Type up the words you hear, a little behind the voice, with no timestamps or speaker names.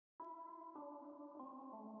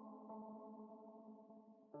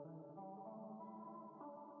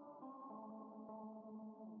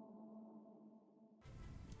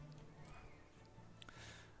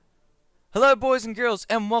Hello boys and girls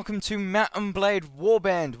and welcome to Mountain Blade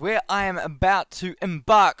Warband, where I am about to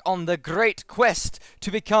embark on the great quest to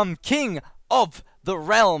become king of the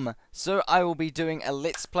realm. So I will be doing a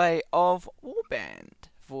let's play of Warband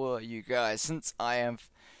for you guys, since I have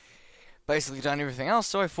basically done everything else,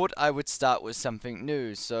 so I thought I would start with something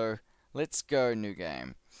new. So let's go, new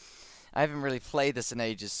game. I haven't really played this in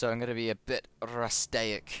ages, so I'm going to be a bit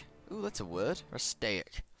rustic. Ooh, that's a word,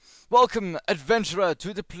 rustic. Welcome, adventurer,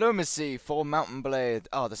 to diplomacy for Mountain Blade.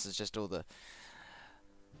 Oh, this is just all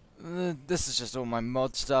my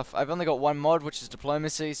mod stuff. I've only got one mod, which is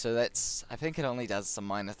diplomacy, so that's, I think it only does some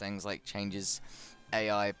minor things like changes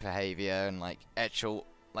AI behavior and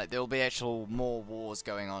there'll be actual more wars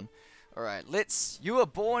going on. Alright, you were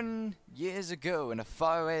born years ago in a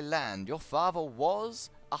faraway land. Your father was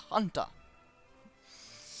a hunter.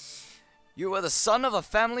 You were the son of a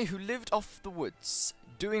family who lived off the woods,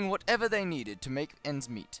 doing whatever they needed to make ends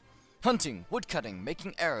meet. Hunting, woodcutting,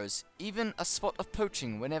 making arrows, even a spot of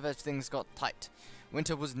poaching whenever things got tight.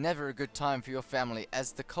 Winter was never a good time for your family,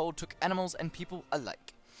 as the cold took animals and people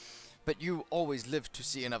alike. But you always lived to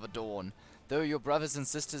see another dawn, though your brothers and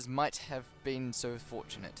sisters might have been so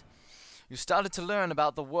fortunate. You started to learn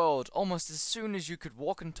about the world almost as soon as you could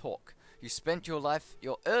walk and talk. You spent your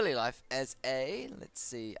early life as a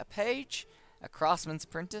page, a craftsman's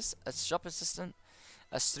apprentice, a shop assistant,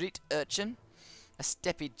 a street urchin, a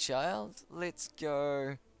steppy child. Let's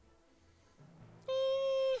go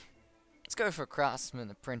for a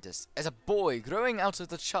craftsman apprentice. As a boy growing out of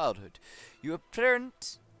the childhood, you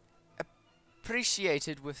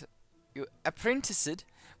apprenticed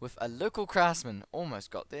with a local craftsman,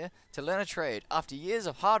 almost got there, to learn a trade. After years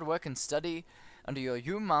of hard work and study under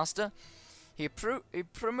your master, he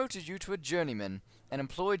promoted you to a journeyman and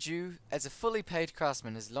employed you as a fully paid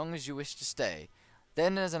craftsman as long as you wished to stay.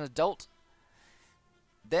 Then as a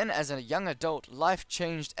young adult, life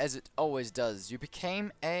changed as it always does. You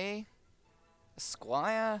became a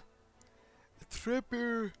squire, a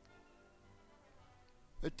trapper,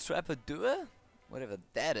 whatever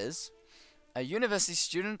that is, a university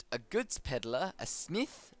student, a goods peddler, a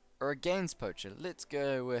smith, or a games poacher. Let's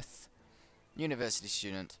go with university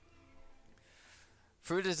student.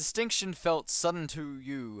 Through the distinction felt sudden to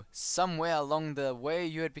you, somewhere along the way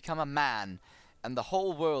you had become a man, and the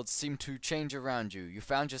whole world seemed to change around you. You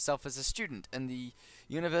found yourself as a student in the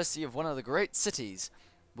university of one of the great cities,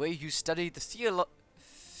 where you studied the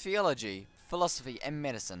theology, philosophy, and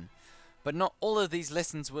medicine. But not all of these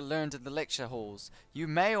lessons were learned in the lecture halls. You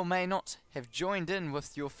may or may not have joined in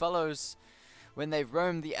with your fellows when they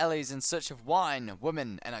roamed the alleys in search of wine,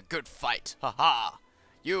 women, and a good fight. Ha ha!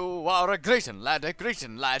 You are a greetin' lad.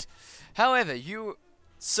 However, you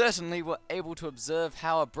certainly were able to observe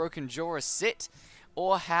how a broken jaw is set,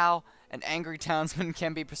 or how an angry townsman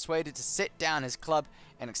can be persuaded to set down his club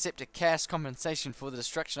and accept a cash compensation for the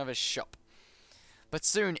destruction of his shop. But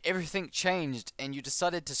soon everything changed, and you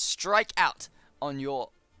decided to strike out on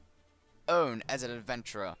your own as an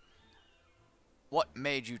adventurer. What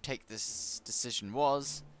made you take this decision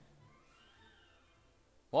was...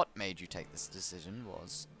 That's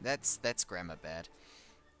grammar bad.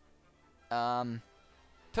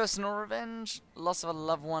 Personal revenge, loss of a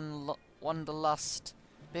loved one, wanderlust,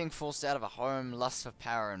 being forced out of a home, lust for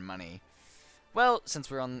power and money. Well, since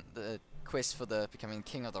we're on the quest for becoming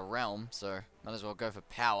king of the realm, so might as well go for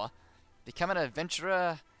power. Become an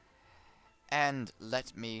adventurer, and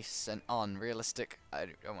let me send on realistic. I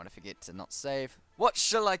don't want to forget to not save. What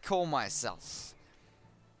shall I call myself?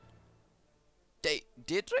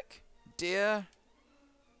 Deirdrick? Deirdrick.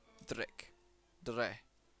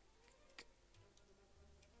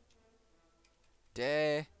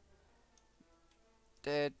 Deirdrick.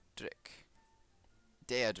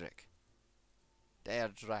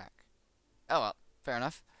 Oh well, fair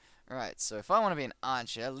enough. Alright, so if I want to be an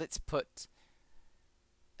archer, let's put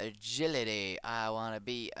agility. I want to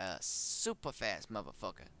be a super fast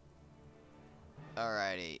motherfucker.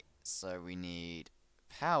 Alrighty, so we need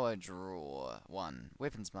power draw 1,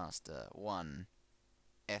 weapons master 1,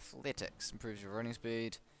 athletics improves your running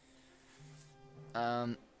speed.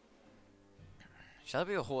 Shall I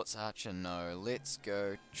be a horse archer? No. Let's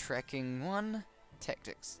go tracking 1,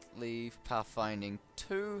 tactics leave, pathfinding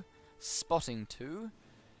 2, spotting 2,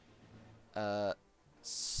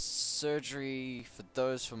 surgery for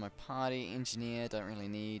those for my party, engineer don't really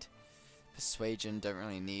need, persuasion don't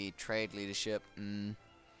really need, trade leadership.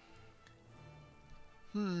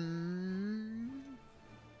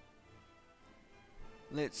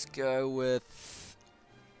 Let's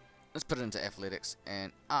put it into athletics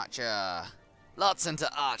and archer. Lots into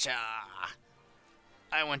archer.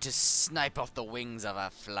 I want to snipe off the wings of a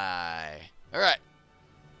fly. Alright.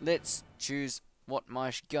 Let's choose what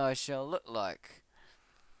my guy shall look like.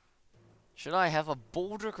 Should I have a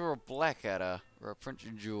Baldric or a Blackadder? Or a Prince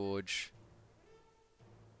George?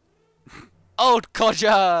 Old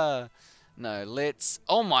Codger! No, let's...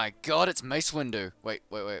 Oh my god, it's Mace Windu. Wait.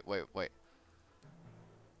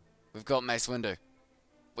 We've got Mace Windu.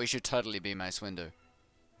 We should totally be Mace Windu.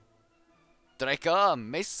 Draca,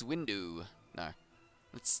 Mace Windu. No.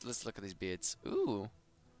 Let's look at these beards. Ooh.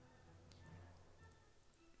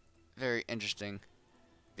 Very interesting.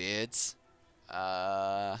 Beards.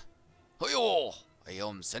 Hoyo! I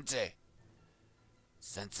am Sensei.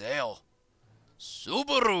 Sensei.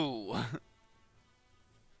 Subaru!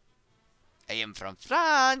 I am from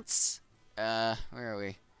France! Where are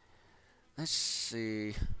we? Let's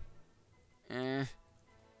see.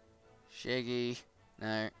 Shaggy.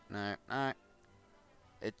 No.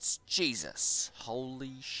 It's Jesus.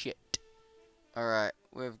 Holy shit. Alright,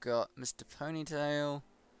 we've got Mr. Ponytail.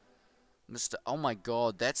 Oh my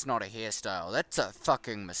god, that's not a hairstyle. That's a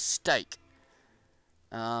fucking mistake.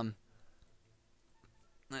 Let's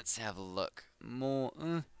have a look. More.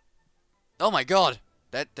 Oh my god!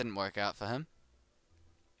 That didn't work out for him.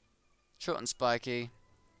 Short and spiky.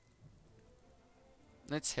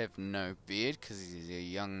 Let's have no beard, because he's a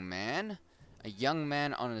young man. A young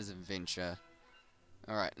man on his adventure.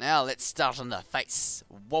 Alright, now let's start on the face.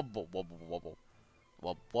 Wobble, wobble, wobble.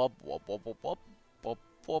 Wob, wob, wob, wob, wob, wob, wob,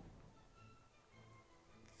 wob.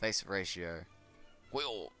 Face ratio.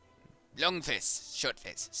 Wheel. Long face, short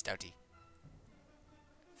face, stouty.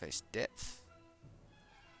 Face depth.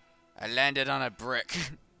 I landed on a brick.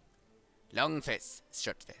 Long face,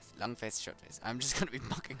 short face, long face, short face. I'm just gonna be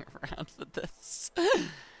mucking around for this.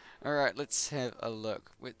 Alright, let's have a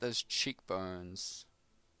look with those cheekbones.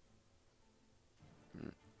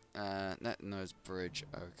 That nose bridge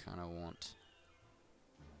I kinda want.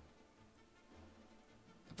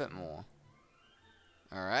 A bit more.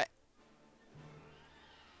 Alright.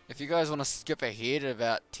 If you guys want to skip ahead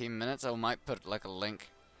about 10 minutes, I might put like a link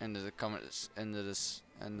into the comments, in the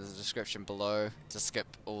description below to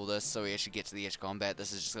skip all this so we actually get to the edge combat.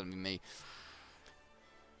 This is just going to be me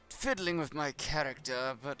fiddling with my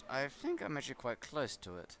character, but I think I'm actually quite close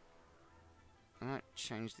to it. I might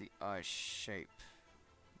change the eye shape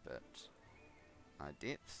a bit. Eye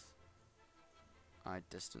depth. Eye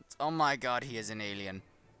distance. Oh my god, he is an alien.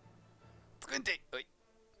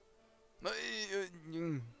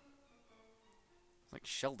 Like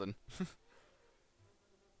Sheldon.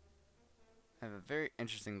 Have a very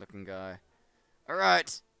interesting looking guy.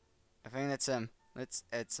 Alright. I think that's him. Let's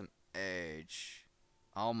add some age.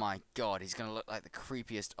 Oh my god, he's gonna look like the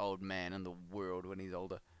creepiest old man in the world when he's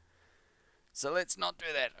older. So let's not do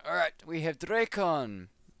that. Alright, we have Dracon.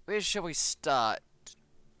 Where shall we start?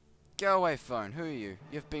 Go away, phone. Who are you?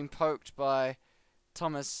 You've been poked by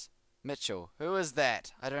Thomas Mitchell. Who is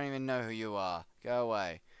that? I don't even know who you are. Go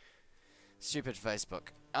away. Stupid Facebook.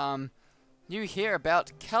 You hear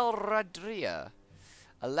about Calradria,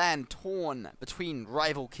 a land torn between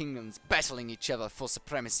rival kingdoms battling each other for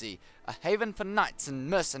supremacy, a haven for knights and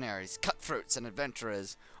mercenaries, cutthroats and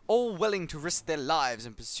adventurers, all willing to risk their lives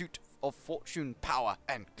in pursuit of fortune, power,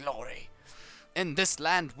 and glory. In this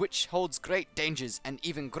land which holds great dangers and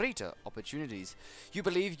even greater opportunities, you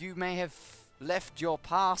believe you may have left your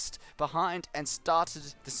past behind and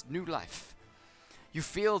started this new life. You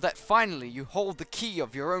feel that finally you hold the key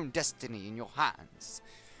of your own destiny in your hands.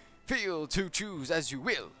 Feel to choose as you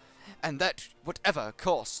will, and that whatever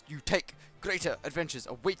course you take, greater adventures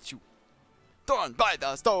await you. Drawn by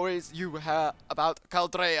the stories you hear about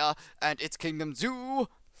Caldrea and its kingdom zoo.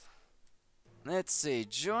 Let's see,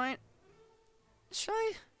 join...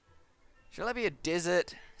 Shall I be a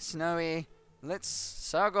desert? Snowy? Let's...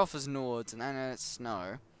 Sargoth is Nords, and I know it's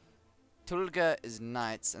snow. Tulga is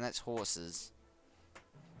knights, and that's horses.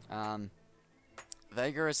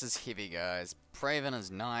 Vagarus is heavy guys. Praven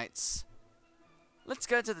is knights. Let's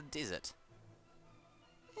go to the desert.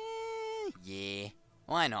 Yeah,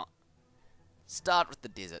 why not? Start with the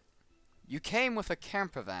desert. You came with a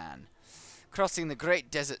camper van, crossing the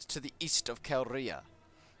great desert to the east of Calria.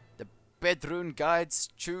 The Bedroon guides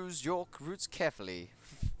choose your routes carefully,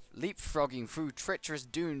 leapfrogging through treacherous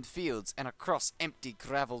dune fields and across empty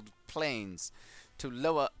gravelled plains to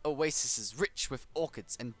lower oases rich with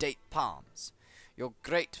orchids and date palms. Your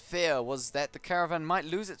great fear was that the caravan might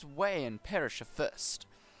lose its way and perish of thirst.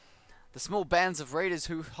 The small bands of raiders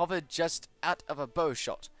who hovered just out of a bow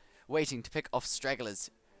shot, waiting to pick off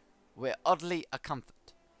stragglers, were oddly a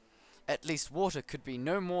comfort. At least water could be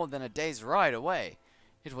no more than a day's ride away.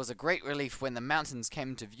 It was a great relief when the mountains came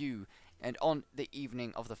into view, and on the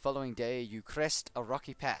evening of the following day you crest a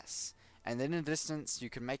rocky pass, and then in the distance you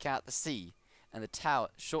can make out the sea and the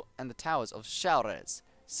towers of Shaurez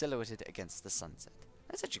silhouetted against the sunset.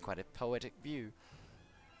 That's actually quite a poetic view.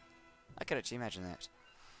 I could actually imagine that.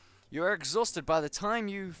 You are exhausted by the time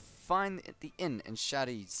you find the inn in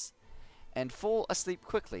Shariz and fall asleep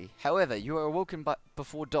quickly. However, you are awoken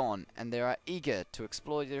before dawn and they are eager to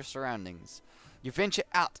explore your surroundings. You venture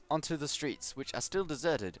out onto the streets, which are still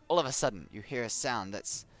deserted. All of a sudden, you hear a sound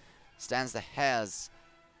that stands the hairs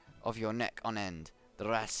of your neck on end. The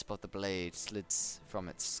rasp of the blade slids from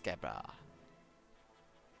its scabbard.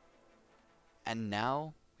 And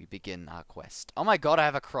now we begin our quest. Oh my god, I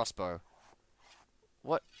have a crossbow.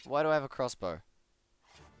 What? Why do I have a crossbow?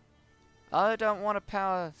 I don't want a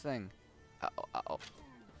power thing. Uh-oh, uh-oh.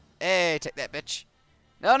 Hey, take that, bitch.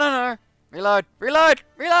 No, no, no. Reload, reload,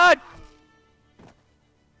 reload!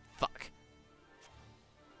 Fuck.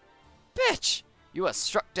 Bitch! You are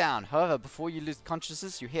struck down. However, before you lose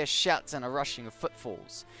consciousness, you hear shouts and a rushing of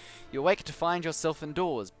footfalls. You awake to find yourself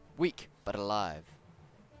indoors, weak but alive.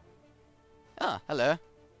 Ah, hello.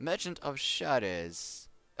 Merchant of Shades.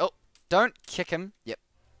 Oh, don't kick him. Yep.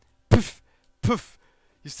 Poof! Poof!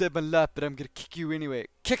 You saved my life, but I'm gonna kick you anyway.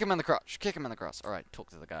 Kick him in the crotch. Kick him in the crotch. Alright,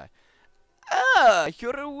 talk to the guy. Ah,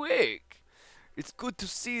 you're awake. It's good to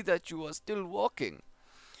see that you are still walking.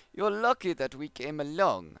 You're lucky that we came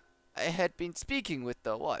along. I had been speaking with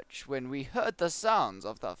the watch when we heard the sounds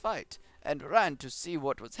of the fight and ran to see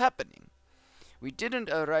what was happening. We didn't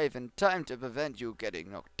arrive in time to prevent you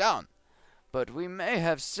getting knocked down, but we may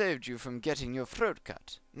have saved you from getting your throat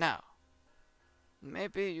cut. Now,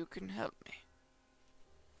 maybe you can help me.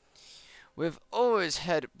 We've always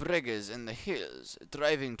had briggers in the hills,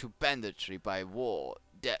 driving to banditry by war,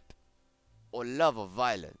 debt, or love of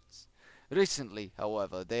violence. Recently,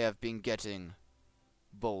 however, they have been getting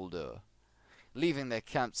bolder, leaving their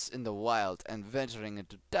camps in the wild and venturing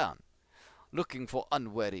into town, looking for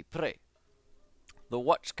unwary prey. The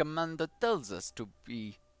watch commander tells us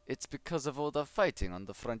it's because of all the fighting on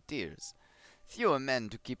the frontiers. Fewer men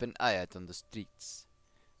to keep an eye out on the streets.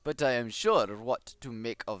 But I am sure what to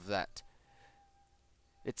make of that.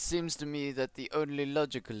 It seems to me that the only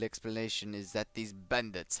logical explanation is that these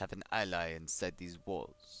bandits have an ally inside these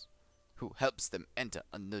walls, who helps them enter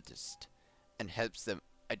unnoticed, and helps them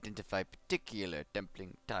identify particular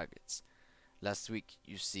tempting targets. Last week,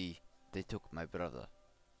 you see, they took my brother.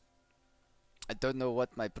 I don't know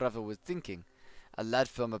what my brother was thinking. A lad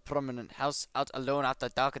from a prominent house out alone after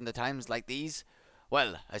dark in the times like these?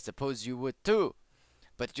 Well, I suppose you would too.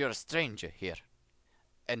 But you're a stranger here,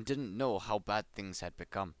 and didn't know how bad things had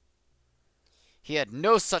become. He had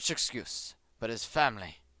no such excuse, but his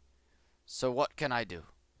family. So what can I do?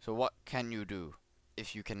 So what can you do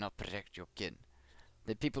if you cannot protect your kin?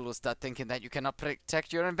 The people will start thinking that you cannot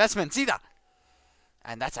protect your investments either.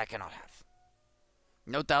 And that I cannot have.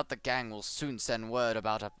 No doubt the gang will soon send word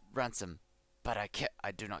about a ransom, but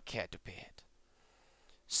I do not care to pay it.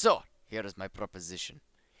 So, here is my proposition.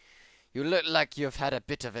 You look like you've had a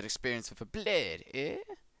bit of an experience with a blade, eh?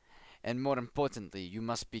 And more importantly, you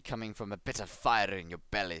must be coming from a bit of fire in your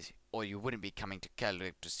belly, or you wouldn't be coming to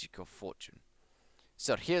Calric to seek your fortune.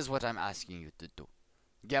 So here's what I'm asking you to do.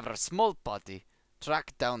 Gather a small party,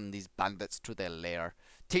 track down these bandits to their lair,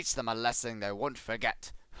 teach them a lesson they won't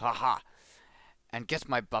forget, haha, and get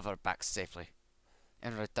my brother back safely.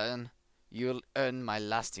 In return, you'll earn my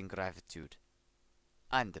lasting gratitude,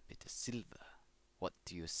 and a bit of silver. What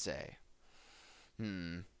do you say?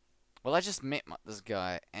 Well, I just met this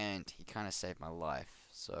guy, and he kind of saved my life,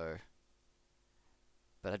 so...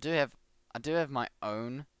 But I do have my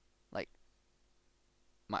own, like,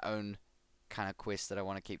 my own kind of quest that I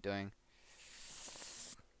want to keep doing.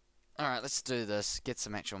 Alright, let's do this. Get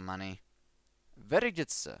some actual money. Very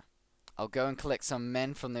good, sir. I'll go and collect some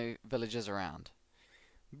men from the villages around.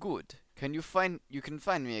 Good. You can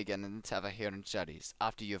find me again in the tavern here in Shadis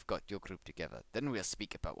after you've got your group together. Then we'll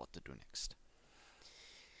speak about what to do next.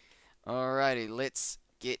 Alrighty, let's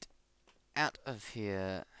get out of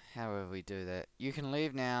here. However we do that. You can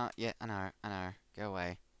leave now. Yeah, I know. Go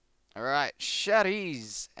away. Alright,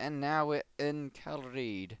 Shadis! And now we're in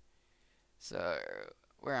Calreed. So,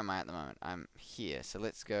 where am I at the moment? I'm here. So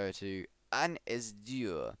let's go to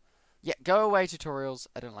An-Esdur. Yeah, go away, tutorials.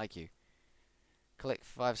 I don't like you. Collect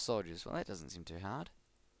 5 soldiers. Well, that doesn't seem too hard.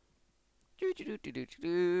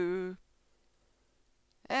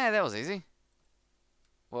 That was easy.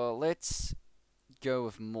 Well, let's go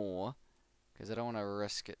with more, because I don't want to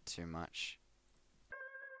risk it too much.